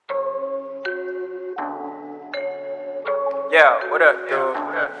Yeah, what up, dude?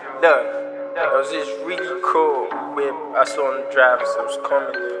 Look, it was just really cool when I saw on the drive, so it was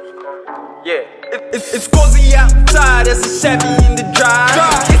coming. Yeah, It's cozy outside, there's a Chevy in the drive.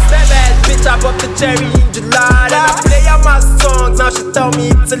 It's that bad bitch, I bought the cherry in July. Then I play out my songs, now she tell me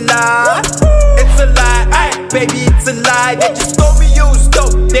it's a lie. It's a lie, ay, baby, it's a lie. They just told me you was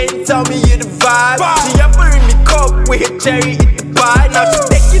dope, they didn't tell me you the vibe. She offering me coke with her cherry in the pie. Now she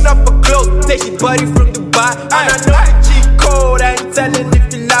taking off her clothes, say she buddy from Dubai. And I know that she cold, I ain't telling if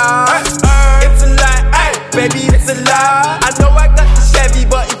you lie. It's a lie, ay, baby, it's a lie. I know I got the Chevy,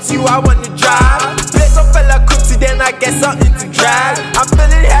 but it's you I wanna drive. Play some fella cookie, then I get something to drive. I'm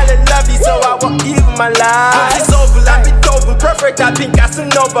feeling hella lovey, so I won't give my life. It's over, I've been over, perfect, I think I still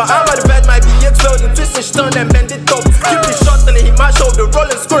know. But I'm the bed might be exploding, twisting, stone and bend it over. Keep me short and hit my shoulder,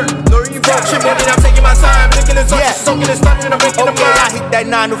 rolling squirt. No reverse, shit, morning, I'm taking my time. Looking at something, soaking and stunning, I'm making a mind. I hit that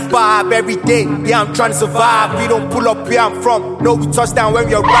 9 to 5 every day. Yeah, I'm trying to survive. We don't pull up where I'm from. No, we touch down when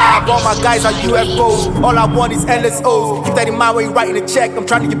we arrive. All my guys are UFOs. All I want is LSOs. Keep that in mind when you writing a check. I'm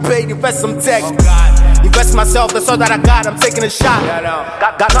trying to get paid, invest some tech. Invest in myself, that's all that I got. I'm taking a shot.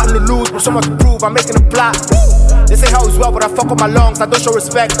 Got nothing to lose, but so much to prove. I'm making a plot. They say how it's well, but I fuck with my lungs. I don't show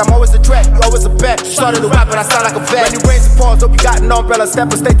respect. I'm always a threat, you always a bet. Started to rap, and I sound like a vet. When it rains, it pours. Hope you got an umbrella. Step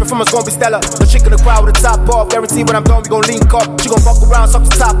on stage, performance gon' be stellar. No chick in the crowd with a top off. Guarantee when I'm done, we gon' link up. She gon' fuck around, suck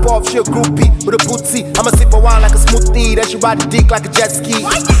the top off. She a groupie with a booty. I'ma sip a wine like a smoothie. Then she ride the dick like a jet ski.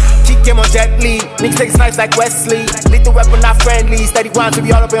 She came on Jet Li. Niggas take snipes like Wesley. Lethal weapon, not friendly. Steady grind to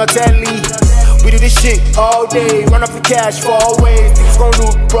be all up in your telly. We do this shit all day, run up the cash for always. Niggas gon'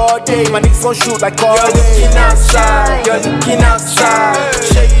 loot broad day, my niggas gon' shoot like all You're day. looking outside, you're looking outside.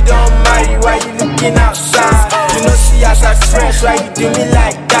 Sure you don't mind, why you looking outside? You know see as I fresh, why you do me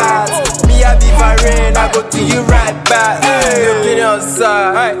like that? Me I be rain, I go to you right back. Looking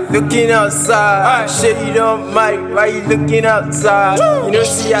outside, looking outside. Sure you don't mind, why you looking outside? You know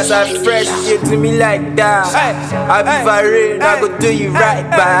see as I fresh, you do me like that. I be rain, I go do you right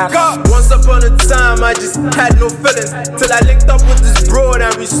back. Once upon a time, I just had no feelings till I linked up with this bro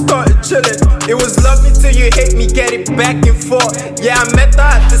and we started chilling. It was love me till you hate me, get it back and forth. Yeah, I met her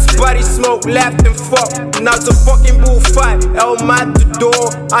at this body, smoke, laughed and fucked. Now it's a fucking bullfight, El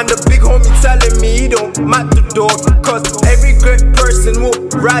Matador. And the big homie telling me he don't Matador. Cause every great person will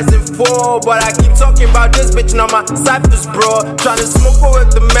rise and fall. But I keep talking about this bitch, now my ciphers, bro. Tryna smoke away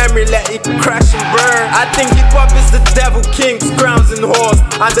the memory, let it crash and burn. I think hip hop is the devil, kings, crowns and whores.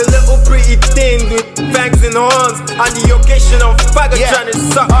 And the little pretty thing with fangs and horns. And the occasion of faggot tryna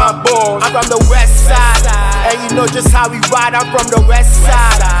suck my balls. I'm from the west side, and you know just how we ride. I'm from the west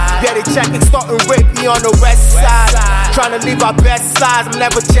side. Yeah, they check and starting rape me on the west side. Tryna leave our best sides, I'm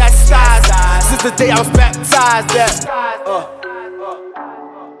never chastised. Since the day I was baptized,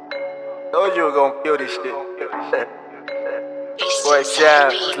 told you were gonna kill this shit. Boy,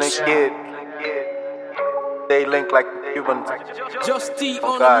 Chad, Link Kid. They link like the Cubans. Just T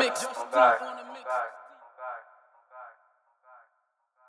Oh on God. the mix. Oh God.